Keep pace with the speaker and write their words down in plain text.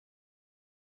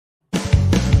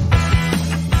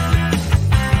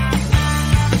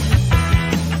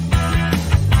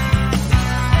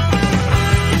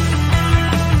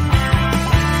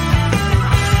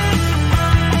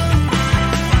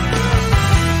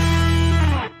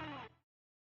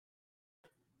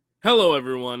Hello,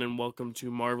 everyone, and welcome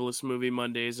to Marvelous Movie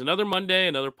Mondays. Another Monday,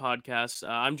 another podcast.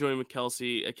 I'm joined with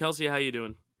Kelsey. Kelsey, how you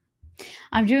doing?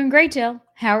 I'm doing great, Jill.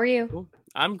 How are you? Cool.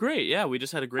 I'm great. Yeah, we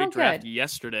just had a great Oh, draft good.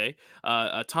 yesterday,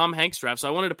 a Tom Hanks draft. So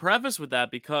I wanted to preface with that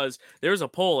because there's a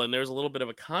poll and there's a little bit of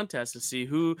a contest to see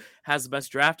who has the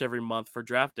best draft every month for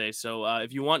draft day. So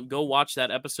if you want, go watch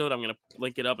that episode. I'm gonna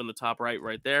link it up in the top right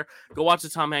there. Go watch the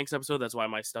Tom Hanks episode. That's why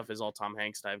my stuff is all Tom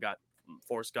Hanks. I've got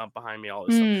Forrest Gump behind me, all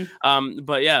this stuff. Hmm.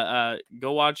 But yeah,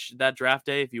 go watch that draft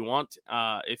day if you want.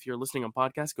 If you're listening on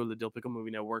podcast, go to the Dill Pickle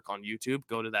Movie Network on YouTube.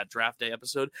 Go to that draft day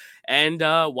episode and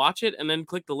watch it, and then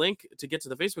click the link to get to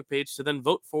the Facebook page to then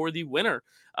vote for the winner.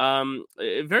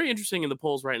 Very interesting in the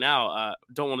polls right now.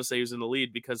 Don't want to say who's in the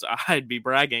lead because I'd be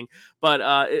bragging, but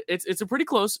it's a pretty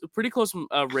close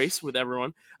race with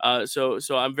everyone. So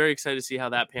I'm very excited to see how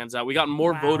that pans out. We got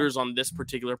more Wow. voters on this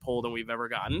particular poll than we've ever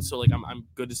gotten. So like I'm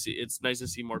good to see. It's nice to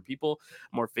see more people,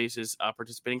 more faces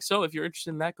participating. So if you're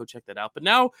interested in that, go check that out. But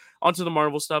now onto the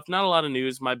Marvel stuff. Not a lot of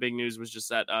news. My big news was just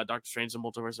that Doctor Strange: The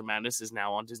Multiverse of Madness is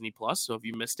now on Disney Plus. So if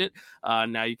you missed it,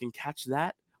 now you can catch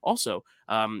that. Also,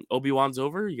 Obi-Wan's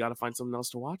over. You got to find something else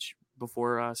to watch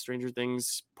before Stranger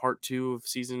Things Part 2 of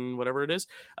season whatever it is.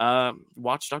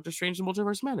 Watch Doctor Strange: The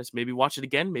Multiverse of Madness. Maybe watch it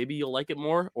again. Maybe you'll like it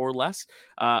more or less.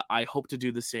 I hope to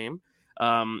do the same.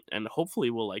 And hopefully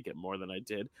we'll like it more than I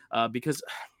did. Because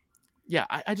yeah,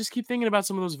 I just keep thinking about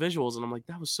some of those visuals, and I'm like,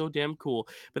 that was so damn cool.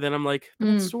 But then I'm like, but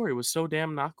that Hmm. story was so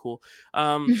damn not cool.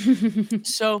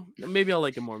 So maybe I'll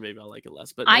like it more, maybe I'll like it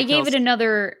less. But I gave it Kelsey,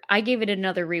 another. I gave it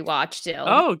another rewatch. Still,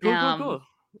 oh, cool.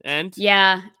 And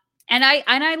yeah, and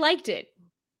I liked it.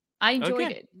 I enjoyed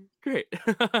okay, it. great.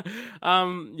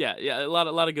 Yeah, a lot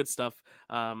of good stuff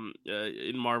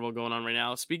in Marvel going on right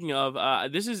now. Speaking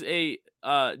of, this is a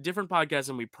different podcast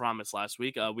than we promised last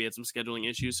week. We had some scheduling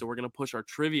issues, so we're gonna push our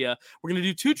trivia. We're gonna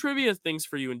do 2 trivia things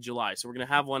for you in July. So we're gonna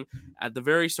have one at the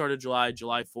very start of July,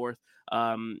 July 4th.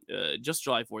 Just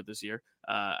July 4th this year.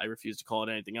 I refuse to call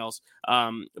it anything else.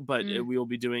 But Mm. we will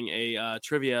be doing a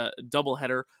trivia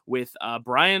doubleheader with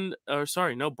Brian. Or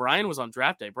sorry, no, Brian was on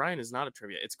draft day. Brian is not a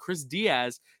trivia. It's Chris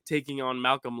Diaz taking on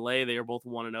Malcolm Lay. They are both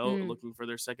 1-0, Mm. looking for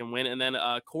their second win. And then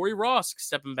Corey Ross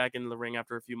stepping back into the ring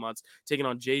after a few months, taking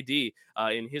on JD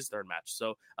in his third match.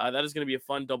 So that is going to be a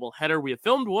fun doubleheader. We have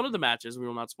filmed one of the matches. We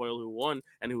will not spoil who won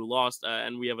and who lost,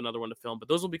 and we have another one to film. But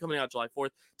those will be coming out July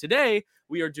 4th. Today,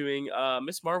 we are doing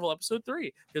Miss Marvel episode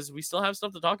 3 because we still have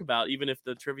stuff to talk about. Even if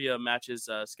the trivia matches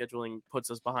scheduling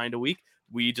puts us behind a week,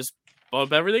 we just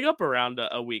bump everything up around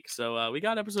a week. So we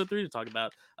got episode 3 to talk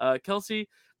about. Kelsey,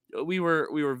 we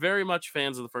were very much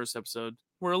fans of the first episode.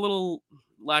 We're a little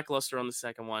lackluster on the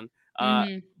second one.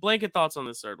 Hmm. Blanket thoughts on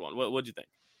this third one. What'd you think?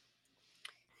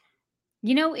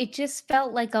 It just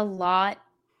felt like a lot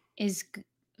is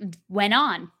went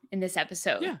on in this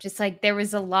episode. Yeah. Just like there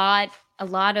was a lot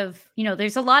of,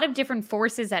 there's a lot of different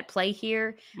forces at play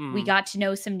here. We Mm, got to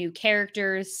know some new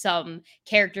characters, some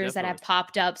characters that definitely. have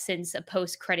popped up since a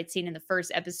post-credit scene in the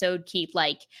first episode keep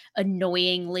like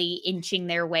annoyingly inching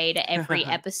their way to every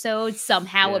episode,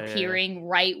 somehow Yeah. appearing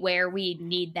right where we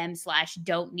need them slash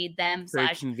don't need them Very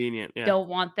slash convenient. Yeah. don't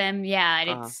want them. Yeah, and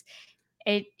Uh-huh.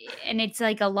 it's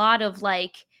like a lot of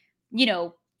like, you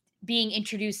know, being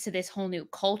introduced to this whole new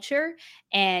culture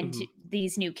and Hmm.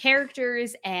 these new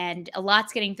characters, and a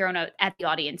lot's getting thrown out at the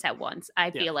audience at once. I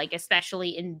Yeah. feel like,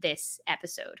 especially in this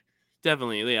episode.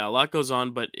 Definitely. Yeah. A lot goes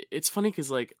on, but it's funny because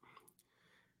like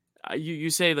you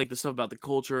say like the stuff about the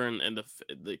culture and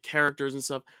the characters and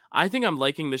stuff. I think I'm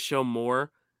liking the show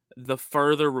more the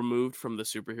further removed from the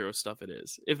superhero stuff it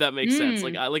is, if that makes sense.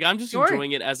 Like Mm, I'm just sure.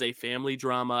 enjoying it as a family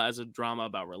drama, as a drama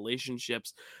about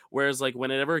relationships. Whereas like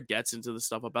whenever it gets into the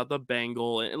stuff about the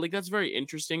Bengal and like that's very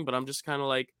interesting, but I'm just kind of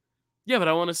like, yeah, but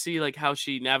I want to see like how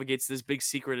she navigates this big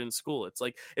secret in school. It's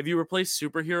like if you replace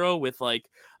superhero with like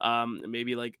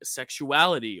maybe like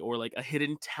sexuality or like a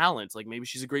hidden talent, like maybe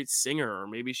she's a great singer or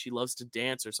maybe she loves to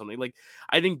dance or something. Like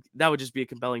I think that would just be a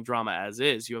compelling drama as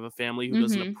is. You have a family who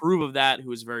doesn't Mhm. approve of that,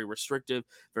 who is very restrictive,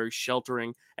 very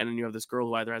sheltering, and then you have this girl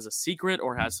who either has a secret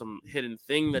or has some hidden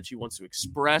thing that she wants to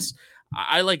express.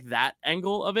 I like that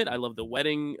angle of it. I love the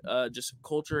wedding just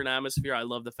culture and atmosphere. I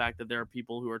love the fact that there are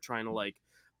people who are trying to like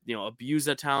abuse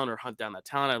that talent or hunt down that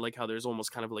talent. I like how there's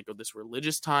almost kind of like this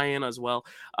religious tie-in as well.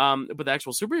 But the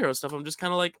actual superhero stuff, I'm just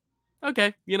kind of like,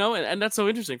 okay, and that's so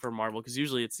interesting for Marvel because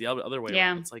usually it's the other way around.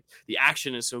 Yeah. It's like the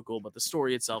action is so cool, but the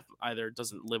story itself either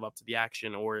doesn't live up to the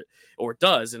action or it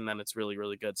does, and then it's really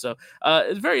really good. So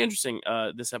it's very interesting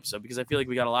this episode because I feel like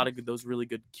we got a lot of those really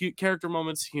good cute character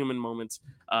moments, human moments,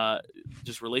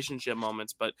 just relationship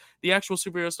moments. But the actual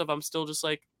superhero stuff, I'm still just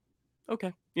like,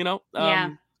 okay, Yeah.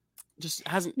 just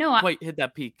hasn't No, quite hit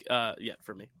that peak yet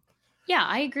for me. Yeah,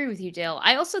 I agree with you, Dale.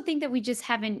 I also think that we just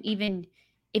haven't even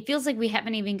it feels like we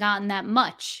haven't even gotten that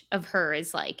much of her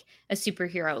as like a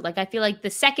superhero. Like I feel like the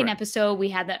second Correct. episode we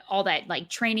had that all that like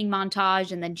training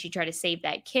montage and then she tried to save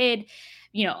that kid,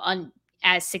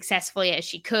 as successfully as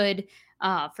she could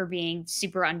for being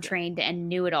super Yeah. untrained and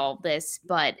new at all this.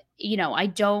 But,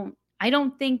 I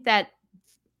don't think that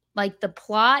like the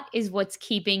plot is what's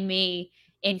keeping me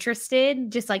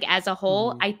interested just like as a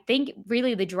whole. Mhm. I think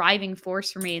really the driving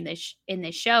force for me in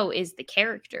this show is the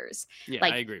characters. Yeah, I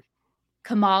Like agree.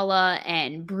 Kamala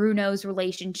and Bruno's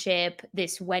relationship,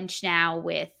 this wench now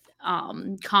with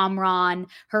Kamran,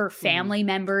 her Mhm. family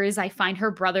members. I find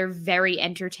her brother very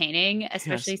entertaining, Yes.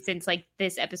 especially since like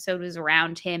this episode was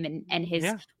around him and his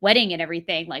Yeah. wedding and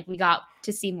everything. Like we got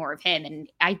to see more of him.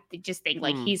 And just think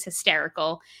like Mhm. he's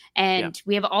hysterical. Yeah. And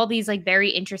we have all these like very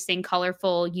interesting,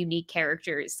 colorful, unique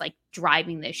characters like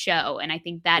driving this show. And I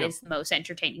think that Yeah. is the most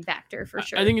entertaining factor for I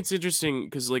sure. think it's interesting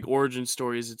because, like, origin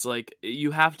stories, it's like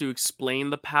you have to explain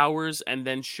the powers and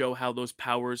then show how those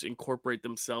powers incorporate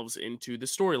themselves into the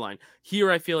storyline.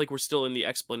 Here, I feel like we're still in the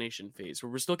explanation phase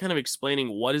where we're still kind of explaining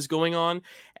what is going on.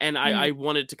 And I Mm,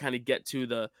 wanted to kind of get to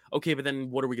the okay, but then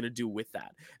what are we going to do with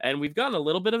that? And we've gotten a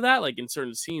little bit of that, like, in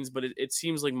certain scenes, but it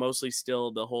seems like mostly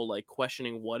still the whole, like,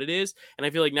 questioning what it is. And I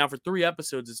feel like now for 3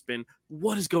 episodes, it's been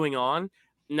what is going on?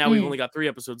 Now we've mm, only got 3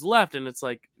 episodes left, and it's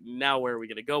like, now where are we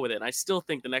going to go with it? And I still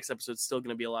think the next episode's still going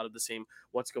to be a lot of the same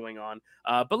what's going on.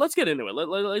 But let's get into it.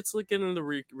 Let's look into the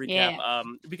recap, yeah.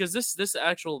 because this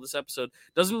episode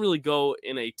doesn't really go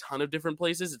in a ton of different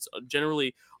places. It's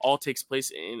generally all takes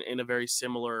place in a very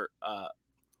similar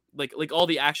like all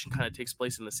the action kind of takes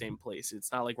place in the same place. It's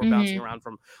not like we're bouncing Hmm. around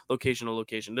from location to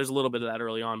location. There's a little bit of that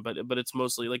early on, but it's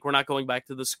mostly like we're not going back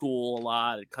to the school a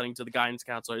lot, cutting to the guidance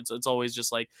counselor. It's always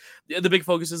just like the big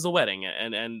focus is the wedding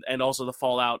and also the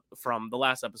fallout from the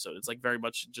last episode. It's like very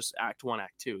much just act 1,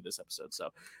 act 2 this episode. So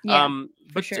Yeah, for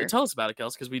but sure. tell us about it,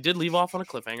 Kels, because we did leave off on a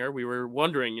cliffhanger. We were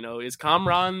wondering, is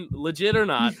Kamran legit or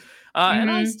not? And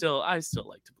Hmm. I still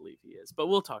like to believe he is, but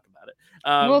we'll talk about it.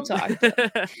 We'll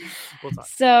talk. We'll talk.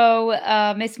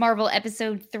 So, Miss Marvel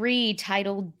episode 3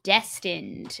 titled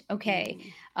Destined. Okay.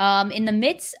 Mm. In the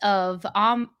midst of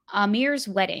Amir's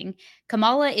wedding,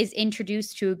 Kamala is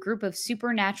introduced to a group of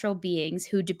supernatural beings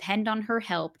who depend on her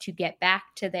help to get back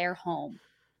to their home.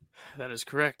 That is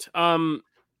correct. Yeah.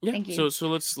 Thank you. So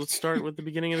let's start with the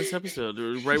beginning of this episode,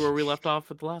 right where we left off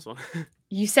with the last one.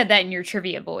 You said that in your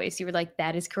trivia voice. You were like,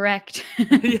 that is correct.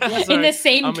 Yeah, In the sorry.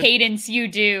 same I'm a. cadence you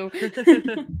do.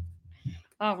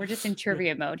 Oh, we're just in Yeah,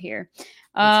 trivia mode here.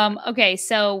 that's fine. Okay,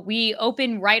 so we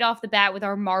open right off the bat with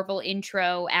our Marvel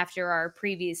intro after our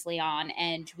previously on,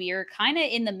 and we are kind of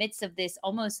in the midst of this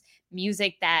almost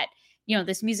music that,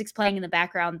 this music's playing in the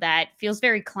background that feels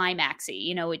very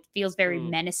climaxy. It feels very Mm,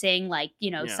 menacing, like,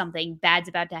 yeah. something bad's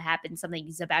about to happen, something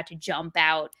is about to jump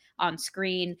out on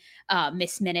screen,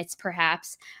 miss minutes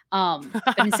perhaps. But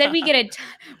instead we get a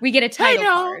Hey title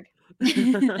no. card.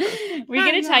 We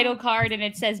get Hey a title no. card and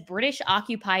it says British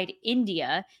occupied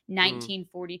India Mm,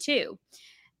 1942.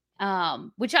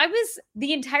 Which I was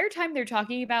the entire time they're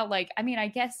talking about, like, I mean, I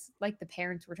guess like the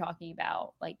parents were talking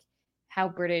about like how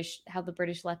the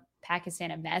British left Pakistan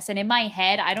a mess. And in my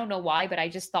head, I don't know why, but I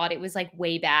just thought it was like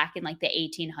way back in like the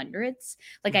 1800s.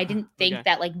 Like I didn't think okay.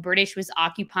 that like British was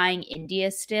occupying India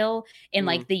still in Mm,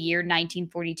 like the year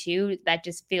 1942. That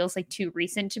just feels like too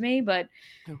recent to me, but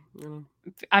yeah,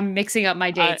 I'm mixing up my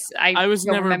I dates. I I was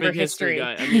don't never a remember big history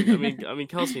history. guy.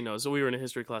 Kelsey knows. So we were in a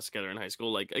history class together in high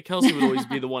school. Like Kelsey would always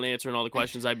be the one answering all the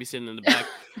questions. I'd be sitting in the back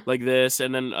like this,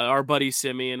 and then our buddy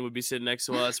Simeon would be sitting next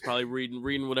to us, probably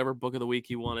reading whatever book of the week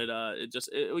he wanted.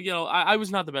 I was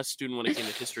not the best student when it came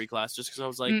to history class, just because I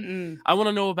was like, Mm-mm. I want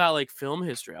to know about like film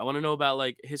history. I want to know about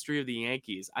like history of the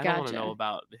Yankees. I don't want to know Gotcha.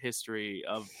 about the history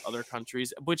of other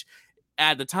countries, which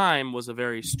at the time was a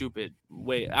very stupid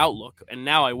way outlook. And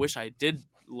now I wish I did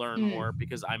learn Mm. more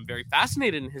because I'm very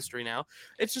fascinated in history now.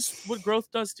 It's just what growth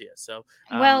does to you. So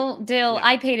Well, Dill, yeah.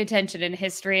 I paid attention in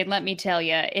history, and let me tell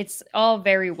you, it's all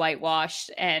very whitewashed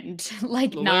and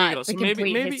like Well, there you not go. the So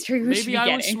complete history we should maybe be I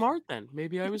was getting. smart then.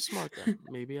 Maybe I was smart then.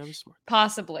 Maybe I was smart.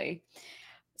 Possibly.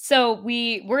 So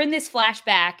we're in this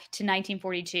flashback to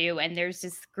 1942, and there's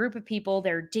this group of people.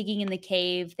 They're digging in the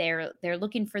cave. They're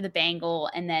looking for the bangle,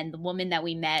 and then the woman that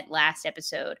we met last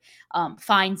episode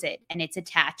finds it, and it's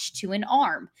attached to an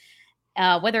arm.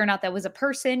 Whether or not that was a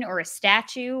person or a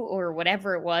statue or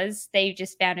whatever it was, they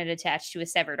just found it attached to a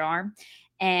severed arm,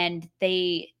 and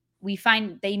we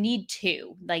find they need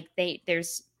two. Like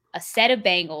there's a set of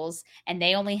bangles, and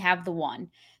they only have the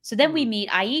one. So then we meet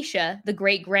Aisha, the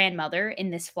great grandmother,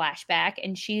 in this flashback,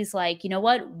 and she's like, you know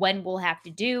what? When we'll have to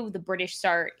do, the British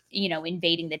start,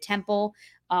 invading the temple,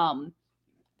 or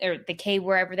the cave,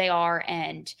 wherever they are,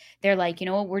 and they're like, you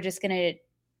know what?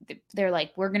 They're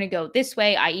like, we're gonna go this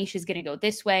way. Aisha's gonna go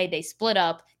this way. They split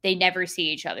up. They never see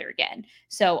each other again.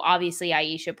 So obviously,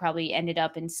 Aisha probably ended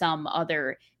up in some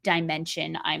other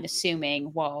dimension, I'm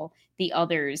assuming, while the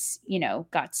others,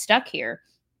 got stuck here.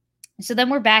 So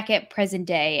then we're back at present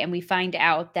day, and we find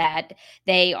out that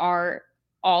they are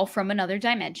all from another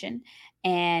dimension,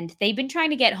 and they've been trying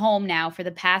to get home now for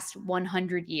the past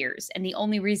 100 years. And the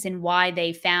only reason why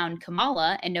they found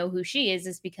Kamala and know who she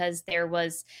is because there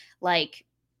was like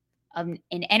an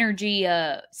energy,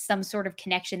 some sort of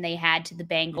connection they had to the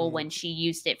bangle when she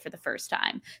used it for the first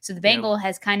time. So the bangle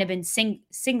has kind of been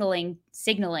signaling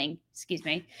to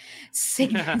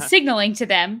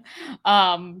them,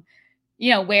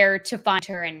 where to find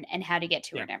her and how to get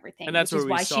to her and everything. And that's which is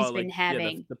why she's been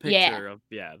having the picture of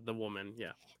the woman.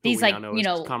 Yeah. These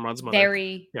Kamran's mother.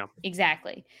 Very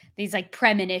exactly. These like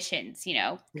premonitions,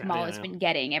 Kamala's been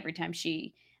getting every time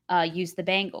she used the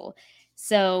bangle.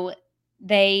 So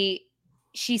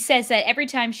she says that every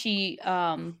time she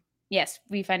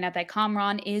we find out that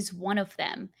Kamran is one of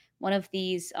them, one of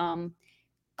these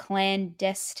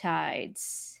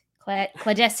clandestines.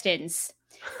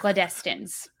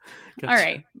 Gotcha. All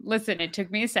right, listen, it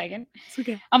took me a second. It's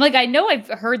okay. I'm like, I know I've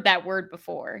heard that word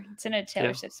before. It's in a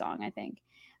Taylor Swift song, I think.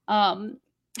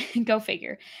 Go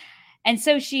figure. And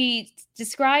so she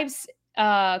describes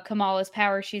Kamala's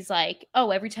power. She's like,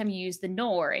 oh, every time you use the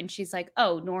Noor, and she's like,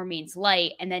 oh, Noor means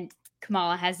light. And then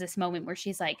Kamala has this moment where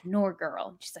she's like, Noor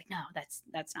girl. She's like, no, that's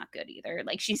not good either.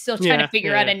 Like she's still trying to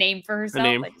figure out a name for herself.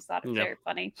 I just thought it was very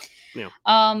funny.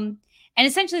 And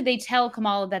essentially they tell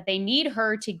Kamala that they need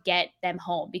her to get them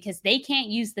home because they can't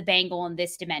use the bangle in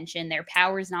this dimension. Their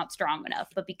power is not strong enough.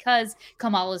 But because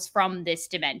Kamala's from this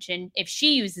dimension, if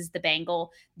she uses the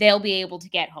bangle, they'll be able to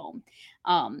get home.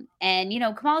 And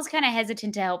Kamala's kind of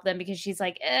hesitant to help them because she's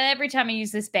like, every time I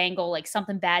use this bangle, like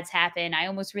something bad's happened. I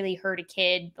almost really hurt a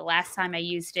kid the last time I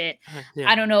used it.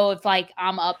 I don't know if like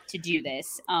I'm up to do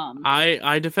this.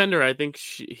 I defend her. I think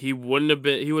he would have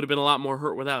been a lot more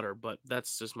hurt without her, but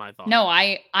that's just my thought. No,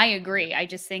 I agree. I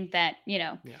just think that,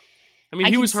 I mean,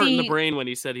 he was hurt in the brain when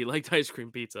he said he liked ice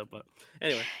cream pizza, but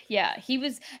anyway. Yeah, he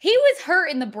was hurt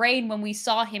in the brain when we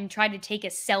saw him try to take a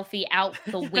selfie out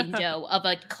the window of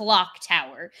a clock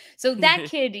tower. So that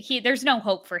kid, there's no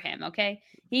hope for him, okay?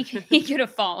 He could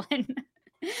have fallen.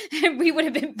 And we would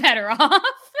have been better off.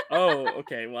 Oh,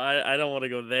 okay. Well, I don't want to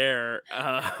go there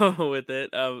with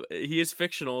it. He is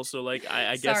fictional, so like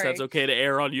I guess that's okay to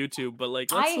air on YouTube, but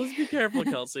like let's be careful,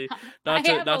 Kelsey. Not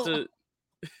to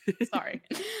Sorry.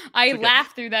 I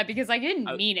laughed through that because I didn't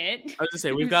mean it. I was gonna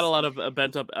say we've got a lot of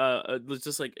bent up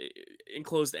just like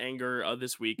enclosed anger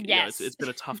this week. Yes. It's been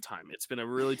a tough time. It's been a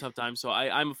really tough time. So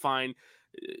I'm fine.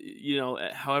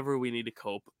 However we need to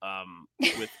cope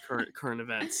with current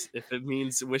events. If it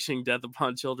means wishing death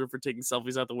upon children for taking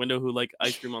selfies out the window who like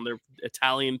ice cream on their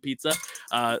Italian pizza.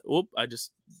 I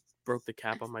just broke the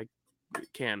cap on my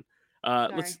can.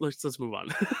 Let's move on.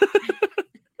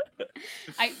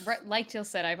 Like Jill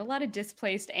said, I have a lot of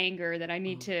displaced anger that I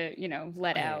need to,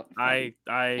 let out.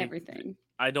 Everything.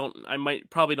 I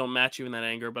probably don't match you in that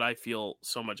anger, but I feel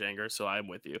so much anger, so I'm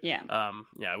with you. Yeah.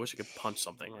 I wish I could punch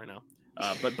something right now.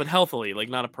 But healthily, like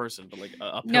not a person, but like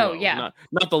a pillow. No, yeah.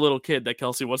 Not the little kid that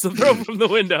Kelsey wants to throw from the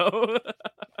window.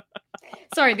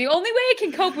 Sorry, the only way I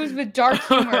can cope is with dark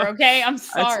humor, okay? I'm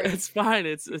sorry. It's fine.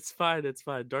 It's fine.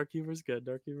 Dark humor's good.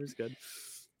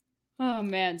 Oh,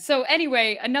 man. So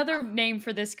anyway, another name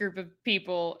for this group of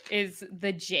people is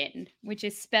the Jinn, which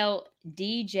is spelled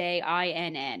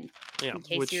D-J-I-N-N, in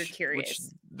case you're curious. Which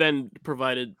then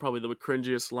provided probably the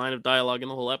cringiest line of dialogue in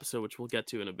the whole episode, which we'll get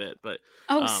to in a bit. But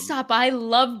stop. I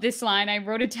love this line. I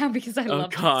wrote it down because I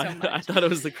love it so much. I thought it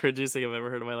was the cringiest thing I've ever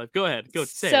heard in my life. Go ahead. Go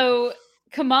say it. So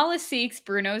Kamala seeks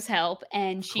Bruno's help,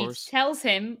 and she tells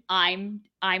him, I'm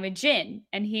a Jinn.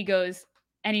 And he goes,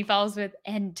 and he follows with,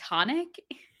 and tonic?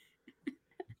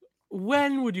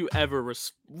 When would you ever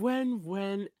when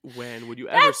would you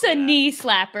ever That's a knee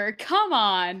slapper. Come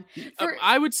on.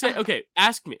 I would say, okay,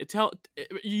 ask me. Tell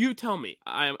me.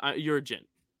 You're a Jinn.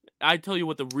 I tell you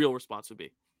what the real response would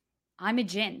be. I'm a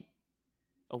Jinn.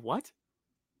 A what?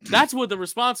 That's what the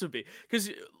response would be. Because,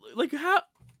 like, how...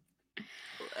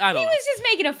 I don't know. He was just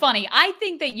making it funny. I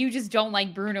think that you just don't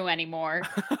like Bruno anymore.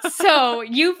 So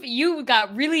you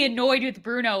got really annoyed with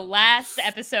Bruno last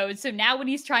episode. So now when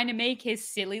he's trying to make his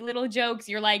silly little jokes,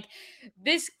 you're like,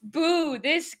 this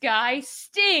guy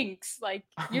stinks. Like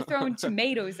you're throwing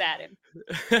tomatoes at him.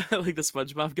 like the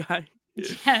SpongeBob guy.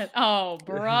 Yeah. Oh,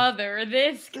 brother,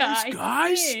 this This guy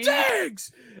guy stinks.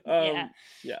 stinks. Yeah,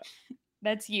 Yeah.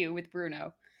 that's you with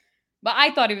Bruno. But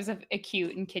I thought it was a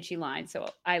cute and kitschy line, so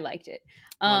I liked it.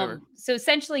 Whatever. So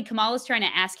essentially, Kamala's trying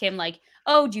to ask him, like,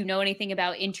 oh, do you know anything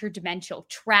about interdimensional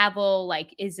travel?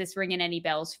 Like, is this ringing any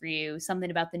bells for you? Something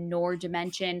about the Nor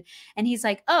dimension. And he's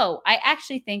like, oh, I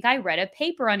actually think I read a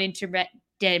paper on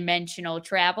interdimensional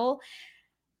travel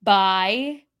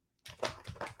by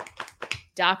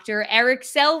Dr. Eric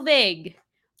Selvig,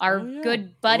 our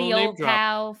good buddy, old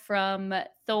pal from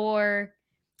Thor.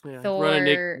 Yeah,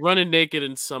 Thor, running naked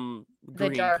in some the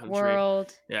green Dark country.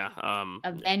 World. Yeah,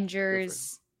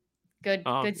 Avengers. Good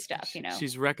stuff, you know.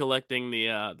 She's recollecting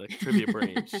the trivia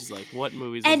brain. She's like, "What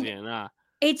movies is he in?"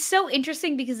 It's so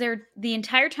interesting because the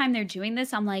entire time they're doing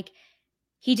this, I'm like,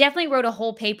 he definitely wrote a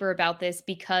whole paper about this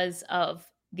because of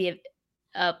the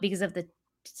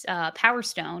Power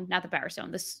Stone, not the Power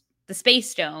Stone, the Space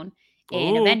Stone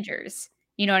in Avengers.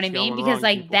 You know what I mean? Because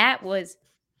like people. That was.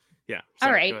 Yeah.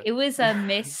 Sorry, all right. It was a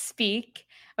misspeak.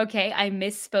 Okay, I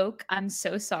misspoke. I'm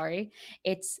so sorry.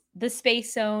 It's the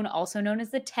Space Zone, also known as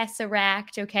the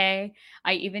Tesseract. Okay,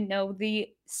 I even know the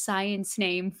science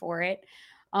name for it.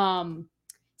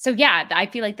 So yeah, I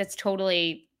feel like that's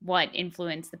totally what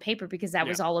influenced the paper because that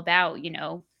was all about, you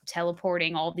know,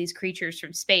 teleporting all of these creatures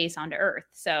from space onto Earth.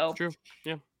 So true.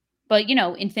 Yeah. But you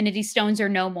know, Infinity Stones are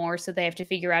no more, so they have to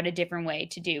figure out a different way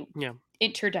to do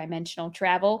interdimensional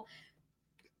travel.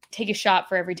 Take a shot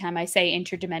for every time I say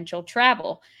interdimensional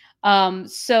travel.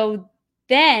 So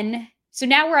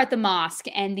now we're at the mosque,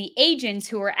 and the agents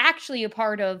who are actually a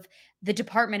part of the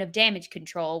Department of Damage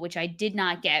Control, which I did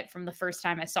not get from the first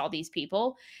time I saw these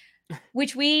people,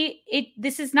 which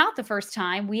this is not the first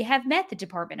time we have met the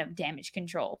Department of Damage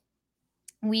Control.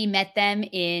 We met them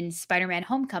in Spider-Man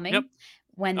Homecoming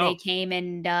when they came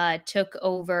and took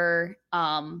over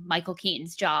Michael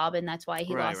Keaton's job, and that's why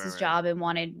he lost his job and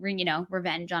wanted, you know,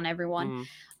 revenge on everyone.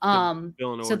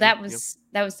 So that was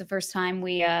the first time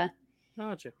we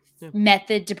met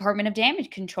the Department of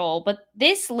Damage Control. But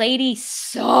this lady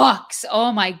sucks.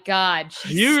 Oh my god,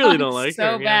 you really don't like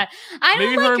so her. Bad. I don't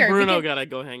Maybe like her and Bruno gotta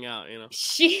go hang out. You know,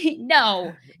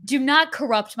 no, do not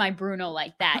corrupt my Bruno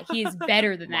like that. He is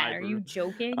better than that. Are you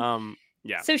joking?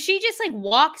 Yeah. So she just like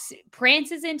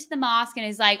prances into the mosque and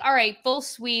is like, all right, full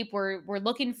sweep. We're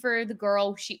looking for the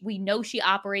girl. We know she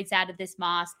operates out of this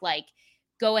mosque. Like,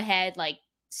 go ahead, like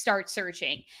start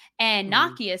searching. And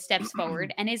Nakia steps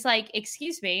forward and is like,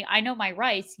 excuse me, I know my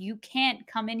rights. You can't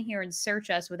come in here and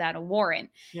search us without a warrant.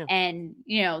 Yeah. And,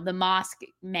 you know, the mosque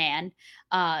man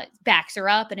backs her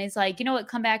up and is like, you know what,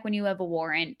 come back when you have a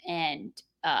warrant. And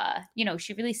you know,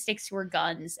 she really sticks to her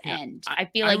guns, and I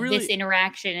feel like this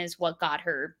interaction is what got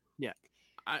her. Yeah,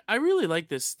 I really like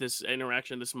this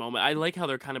interaction, this moment. I like how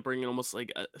they're kind of bringing almost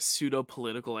like a pseudo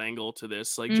political angle to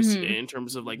this, like just in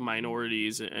terms of like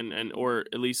minorities and or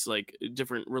at least like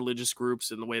different religious groups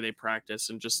and the way they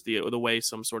practice, and just the way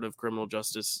some sort of criminal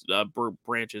justice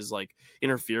branches like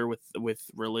interfere with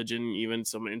religion, even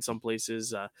in some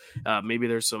places. Maybe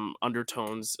there's some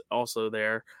undertones also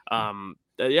there.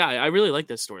 Yeah, I really like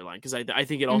this storyline because I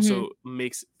think it also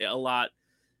makes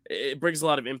it brings a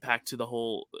lot of impact to the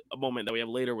whole moment that we have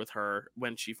later with her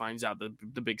when she finds out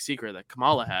the big secret that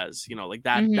Kamala has. You know, like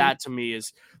that to me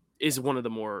is one of the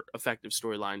more effective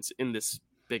storylines in this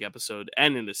big episode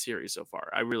and in this series so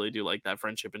far. I really do like that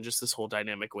friendship and just this whole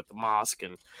dynamic with the mosque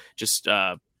and just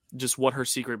what her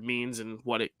secret means and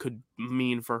what it could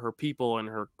mean for her people and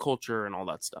her culture and all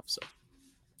that stuff. So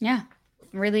yeah,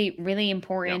 really, really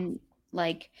important.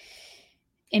 Like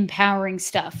empowering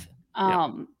stuff.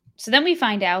 So then we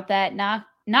find out that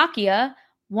Nakia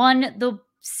won the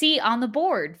seat on the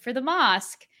board for the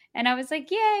mosque, and I was like,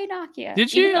 "Yay, Nakia!" Did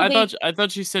she? I thought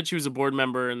she said she was a board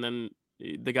member, and then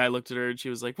the guy looked at her and she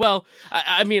was like, "Well,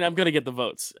 I mean, I'm gonna get the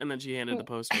votes," and then she handed the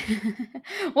poster.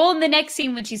 Well, in the next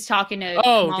scene when she's talking to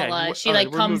Kamala, she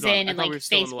like comes in and like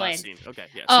face plants. Okay,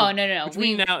 yeah. Oh no.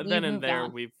 Between then and there,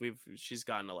 she's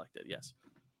gotten elected. Yes.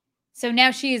 So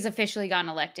now she has officially gotten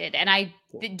elected. And I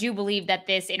do believe that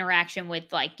this interaction with,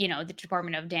 like, you know, the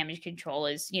Department of Damage Control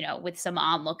is, you know, with some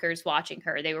onlookers watching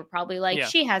her. They were probably like,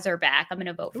 she has her back. I'm going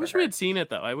to vote for her. I wish we had seen it,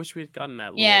 though. I wish we had gotten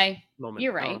that moment.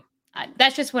 You're right.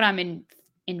 That's just what I'm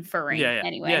inferring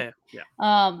anyway. Yeah.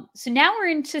 So now we're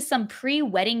into some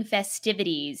pre-wedding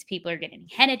festivities. People are getting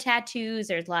henna tattoos.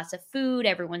 There's lots of food.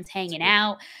 Everyone's hanging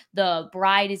out. The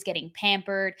bride is getting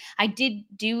pampered. I did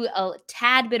do a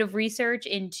tad bit of research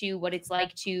into what it's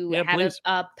like to have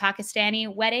a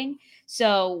Pakistani wedding.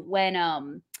 So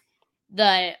when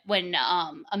when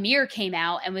Amir came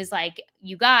out and was like,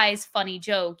 you guys, funny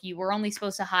joke, you were only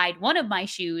supposed to hide one of my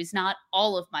shoes, not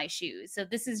all of my shoes. So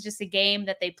this is just a game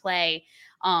that they play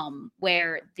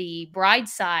where the bride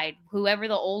side, whoever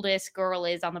the oldest girl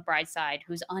is on the bride side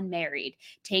who's unmarried,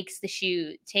 takes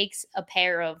a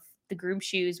pair of the groom's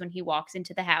shoes when he walks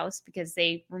into the house, because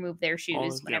they remove their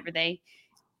shoes whenever they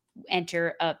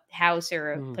enter a house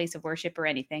or a place of worship or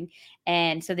anything.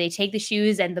 And so they take the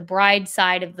shoes, and the bride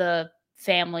side of the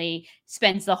family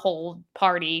spends the whole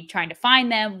party trying to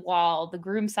find them, while the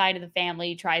groom side of the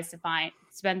family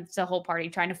spends the whole party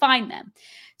trying to find them.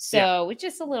 So it's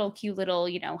just a little cute little,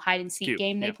 hide and seek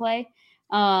game they play.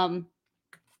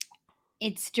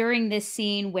 It's during this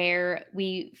scene where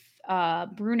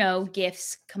Bruno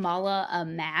gifts Kamala a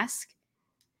mask.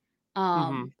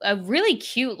 A really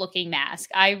cute looking mask.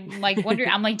 I'm like wondering,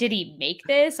 I'm like, did he make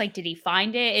this? Like, did he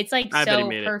find it? It's like so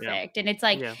perfect. And it's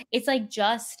like, it's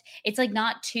like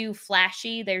not too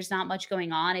flashy. There's not much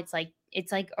going on. It's like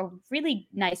a really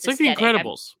nice. It's like the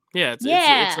Incredibles.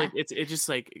 It just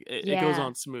like, it goes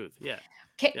on smooth. Yeah.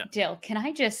 Jill, can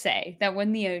I just say that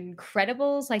when the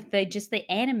Incredibles, like the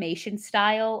animation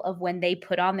style of when they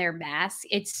put on their mask,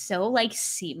 it's so like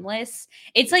seamless.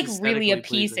 It's like really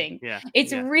appeasing.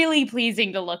 It's really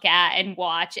pleasing to look at and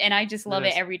watch. And I just love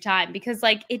it every time, because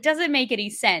like it doesn't make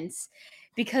any sense,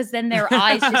 because then their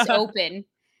eyes just open.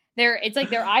 It's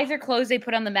like their eyes are closed, they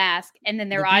put on the mask, and then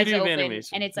their eyes open,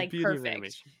 and it's like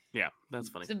perfect. Yeah, that's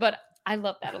funny. But I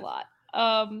love that a lot.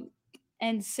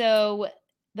 And so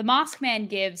the Mosque Man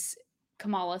gives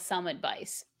Kamala some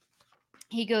advice.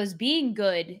 He goes, being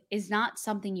good is not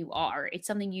something you are. It's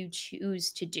something you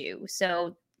choose to do.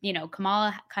 So,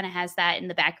 Kamala kind of has that in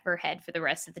the back of her head for the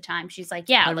rest of the time. She's like,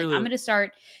 I'm going to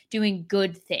start doing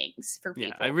good things for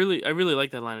people. I really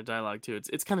like that line of dialogue too.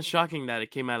 It's kind of shocking that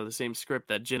it came out of the same script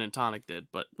that Gin and Tonic did,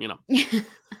 but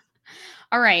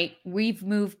All right, we've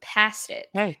moved past it.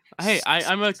 Hey,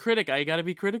 I'm a critic. I got to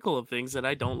be critical of things that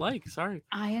I don't like. Sorry.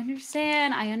 I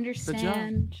understand.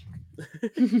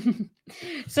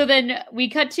 So then we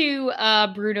cut to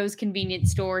Bruno's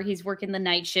convenience store. He's working the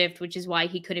night shift, which is why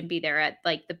he couldn't be there at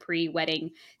like the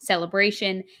pre-wedding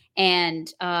celebration.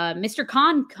 And Mr.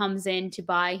 Khan comes in to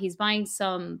buy. He's buying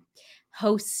some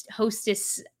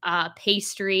hostess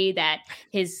pastry that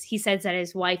he says that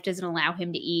his wife doesn't allow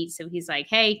him to eat. So he's like,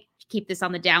 hey, keep this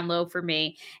on the down low for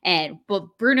me.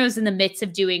 But Bruno's in the midst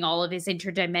of doing all of his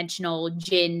interdimensional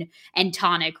gin and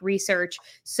tonic research.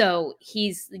 So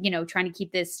he's, trying to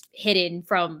keep this hidden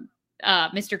from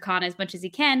Mr. Khan as much as he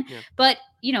can. Yeah. But,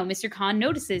 Mr. Khan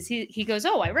notices, he goes,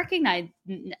 oh, I recognize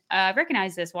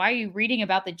this. Why are you reading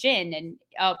about the gin? And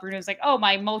Bruno's like, oh,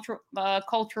 my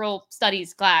cultural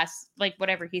studies class, like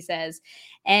whatever he says.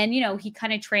 And, he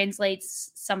kind of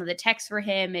translates some of the text for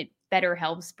him. It better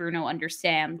helps Bruno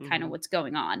understand kind of what's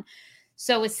going on.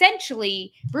 So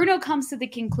essentially, Bruno comes to the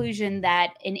conclusion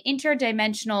that an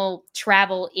interdimensional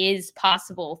travel is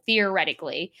possible,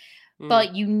 theoretically,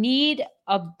 but you need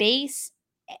a base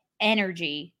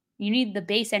energy. You need the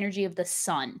base energy of the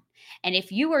sun. And if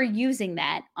you are using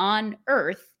that on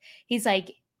Earth, he's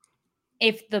like,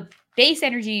 if the base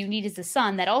energy you need is the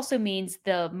sun, that also means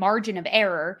the margin of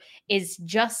error is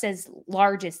just as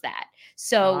large as that.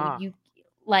 So you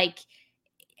like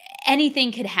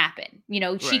anything could happen,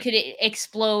 she could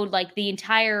explode, like the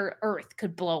entire Earth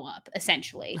could blow up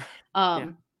essentially.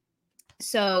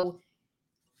 So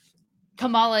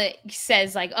Kamala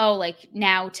says like, oh, like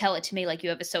now tell it to me like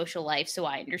you have a social life so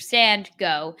I understand,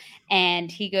 go.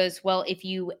 And he goes, well, if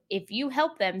you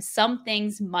help them, some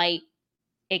things might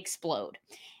explode.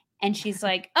 And she's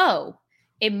like, oh,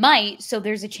 it might, so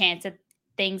there's a chance that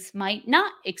things might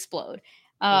not explode.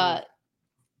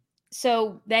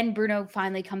 So then Bruno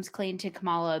finally comes clean to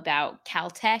Kamala about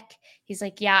Caltech. He's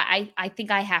like, yeah, I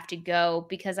think I have to go,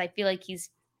 because I feel like he's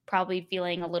probably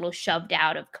feeling a little shoved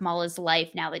out of Kamala's life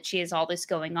now that she has all this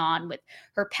going on with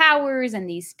her powers and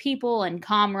these people and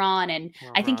Kamran. And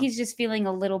I think he's just feeling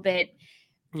a little bit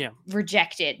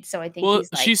rejected. So I think he's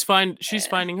like, she's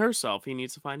finding herself. He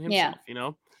needs to find himself,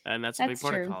 and that's a big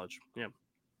part of college.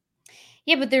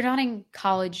 Yeah, but they're not in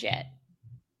college yet.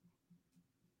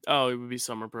 Oh, it would be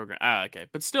summer program. Okay.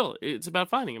 But still, it's about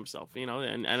finding himself,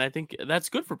 and I think that's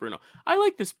good for Bruno. I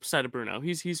like this side of Bruno.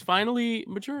 He's finally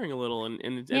maturing a little and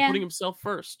putting himself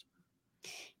first.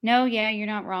 No, you're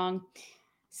not wrong.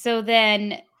 So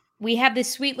then we have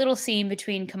this sweet little scene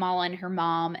between Kamala and her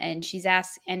mom, and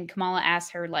Kamala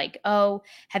asks her like, oh,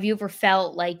 have you ever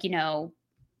felt like,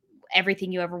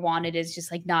 everything you ever wanted is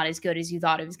just like not as good as you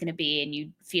thought it was going to be, and you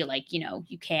feel like,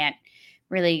 you can't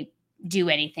really do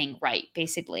anything right,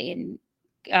 basically. And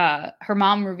her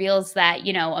mom reveals that,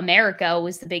 America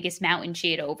was the biggest mountain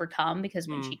she had overcome because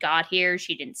when Hmm. she got here,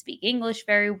 she didn't speak English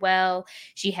very well.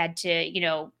 She had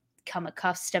to, become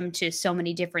accustomed to so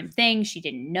many different things. She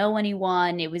didn't know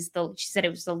anyone. She said it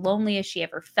was the loneliest she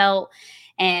ever felt.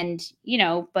 And,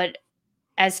 but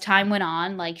as time went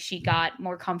on, like she got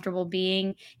more comfortable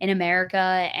being in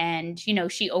America, and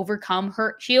she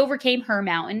overcame her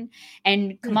mountain,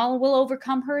 and Yeah, Kamala will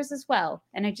overcome hers as well.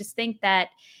 And I just think that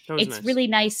that was it's nice. really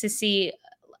nice to see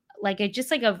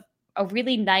a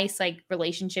really nice like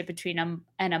relationship between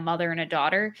a mother and a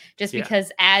daughter, just Yeah,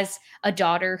 because as a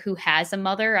daughter who has a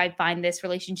mother, I find this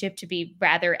relationship to be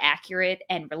rather accurate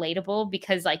and relatable,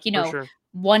 because like, for sure.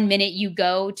 one minute you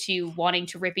go to wanting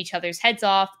to rip each other's heads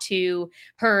off to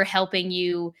her helping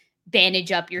you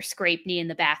bandage up your scraped knee in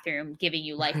the bathroom, giving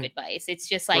you life Right. advice. It's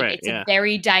just like Right. it's a Yeah.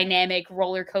 very dynamic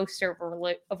roller coaster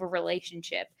of a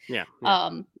relationship. Yeah. Yeah.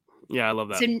 Um Yeah. I love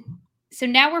that. so so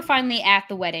now we're finally at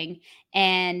the wedding,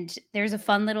 and there's a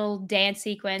fun little dance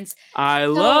sequence. I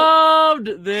So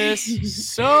loved this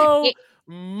so it,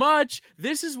 much.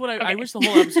 This is what I okay. wish the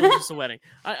whole episode was just a wedding.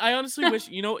 I honestly wish,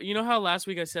 how last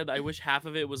week I said I wish half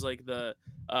of it was like the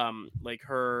like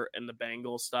her and the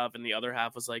Bangle stuff, and the other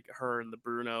half was like her and the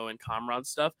Bruno and Kamran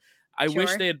stuff. I wish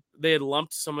Sure. they had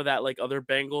lumped some of that like other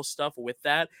Bangle stuff with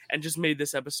that, and just made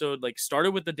this episode like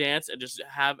started with the dance and just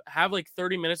have like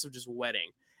 30 minutes of just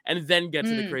wedding, and then get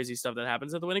to the Mm, crazy stuff that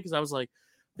happens at the wedding, because I was like,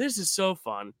 this is so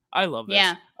fun. I love this.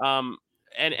 yeah.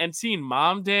 And seeing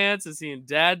mom dance and seeing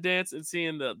dad dance and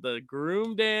seeing the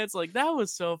groom dance, like that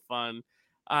was so fun.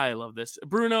 I love this.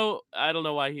 Bruno, I don't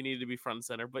know why he needed to be front and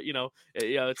center, but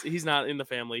he's not in the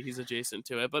family, he's adjacent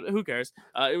to it, but who cares?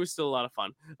 It was still a lot of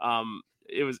fun.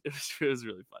 It was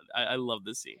really fun. I love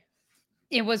this scene.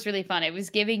 It was really fun. It was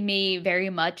giving me very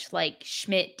much like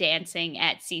Schmidt dancing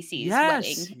at Cece's Yes,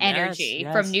 wedding yes, energy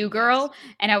from yes, New yes, Girl,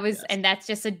 yes. and that's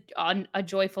just a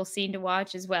joyful scene to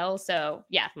watch as well. So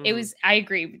yeah, it Mhm. was. I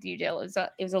agree with you, Jill. It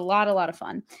was a lot of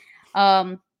fun.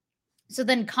 Um, so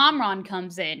then Kamran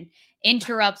comes in,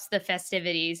 interrupts the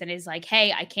festivities, and is like,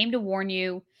 "Hey, I came to warn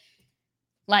you.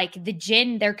 Like the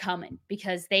Jinn, they're coming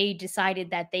because they decided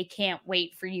that they can't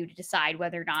wait for you to decide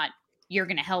whether or not you're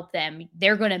going to help them.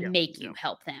 They're going to Yeah, make yeah, you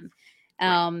help them."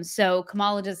 right. So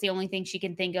Kamala does the only thing she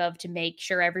can think of to make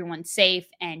sure everyone's safe,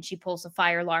 and she pulls a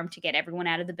fire alarm to get everyone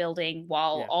out of the building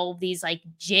while Yeah, all of these like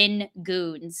Jinn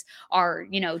goons are,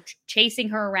 chasing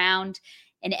her around.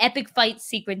 An epic fight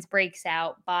sequence breaks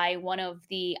out by one of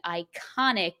the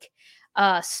iconic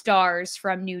stars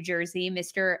from New Jersey,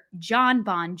 Mr. John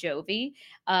Bon Jovi.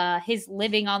 His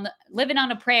Living on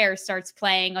a Prayer starts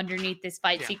playing underneath this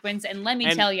fight yeah. sequence, and let me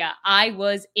And tell you, I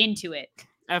was into it.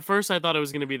 at first, I thought it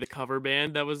was gonna be the cover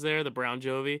band that was there, the Brown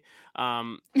Jovi.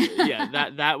 Yeah,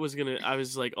 that was gonna. I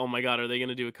was like, oh my god, are they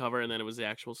gonna do a cover? And then it was the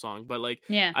actual song. But like,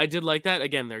 Yeah. I did like that.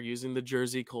 Again, they're using the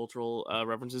Jersey cultural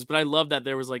references, but I love that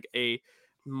there was like a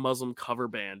Muslim cover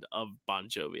band of Bon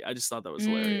Jovi. I just thought that was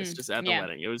hilarious. Just at the Yeah.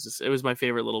 wedding, it was my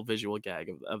favorite little visual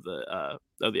gag of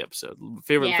the episode.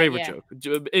 Favorite Yeah. joke.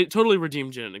 It totally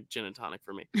redeemed gin and tonic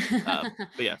for me. But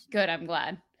yeah, Good. I'm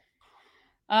glad.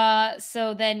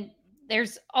 So then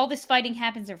there's all this fighting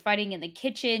happens. They're fighting in the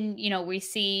kitchen. We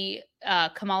see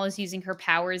Kamala's using her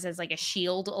powers as like a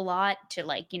shield a lot to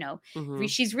like, hmm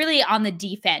she's really on the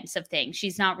defense of things.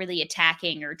 She's not really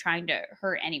attacking or trying to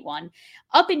hurt anyone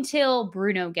up until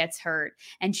Bruno gets hurt.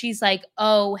 And she's like,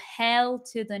 oh, hell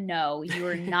to the no. You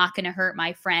are not going to hurt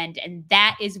my friend. And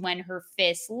that is when her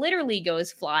fist literally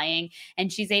goes flying,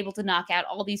 and she's able to knock out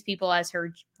all these people as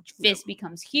her Yep. fist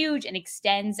becomes huge and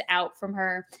extends out from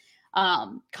her.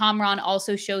 Kamran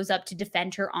also shows up to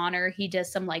defend her honor. He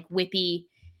does some like whippy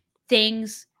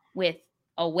things with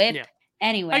a whip. Yeah. I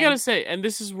Anyway. gotta say, and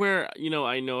this is where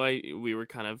I know we were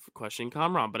kind of questioning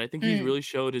Kamran, but I think he's Mm, really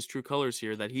showed his true colors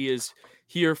here. That he is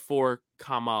here for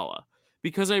Kamala,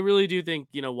 because I really do think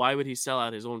why would he sell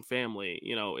out his own family?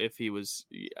 If he was,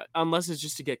 unless it's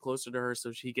just to get closer to her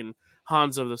so he can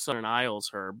Hans of the Southern Isles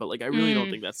her. But like, I really don't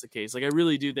mm, think that's the case. Like, I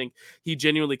really do think he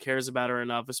genuinely cares about her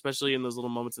enough, especially in those little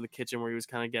moments in the kitchen where he was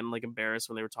kind of getting like embarrassed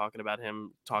when they were talking about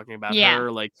him talking about yeah.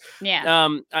 her. Like, Yeah.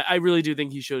 I really do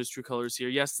think he showed his true colors here.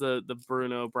 Yes, the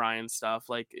Bruno Brian stuff,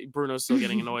 like Bruno's still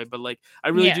getting annoyed, but like I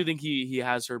really Yeah. do think he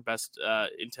has her best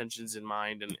intentions in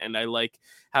mind, and I like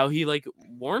how he like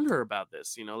warned her about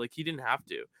this. Like he didn't have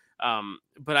to.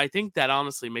 But I think that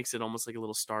honestly makes it almost like a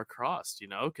little star-crossed,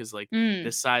 because like Mm,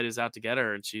 this side is out to get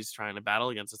her and she's trying to battle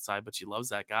against this side, but she loves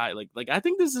that guy. Like I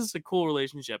think this is a cool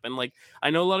relationship, and like I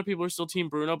know a lot of people are still team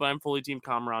Bruno, but I'm fully team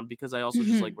Kamran because I also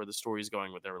just like mhm. where the story's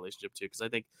going with their relationship too. Because I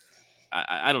think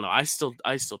I don't know. I still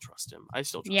trust him. I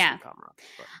still trust Yeah. Kamran.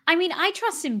 But. I mean, I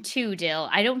trust him too, Dill.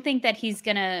 I don't think that he's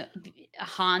gonna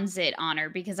Hans it on her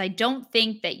because I don't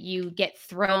think that you get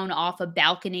thrown off a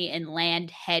balcony and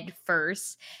land head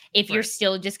first if you're Right.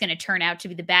 still just gonna turn out to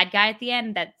be the bad guy at the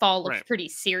end. That fall looks Right. pretty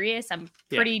serious. I'm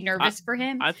Yeah. pretty nervous for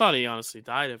him. I thought he honestly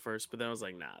died at first, but then I was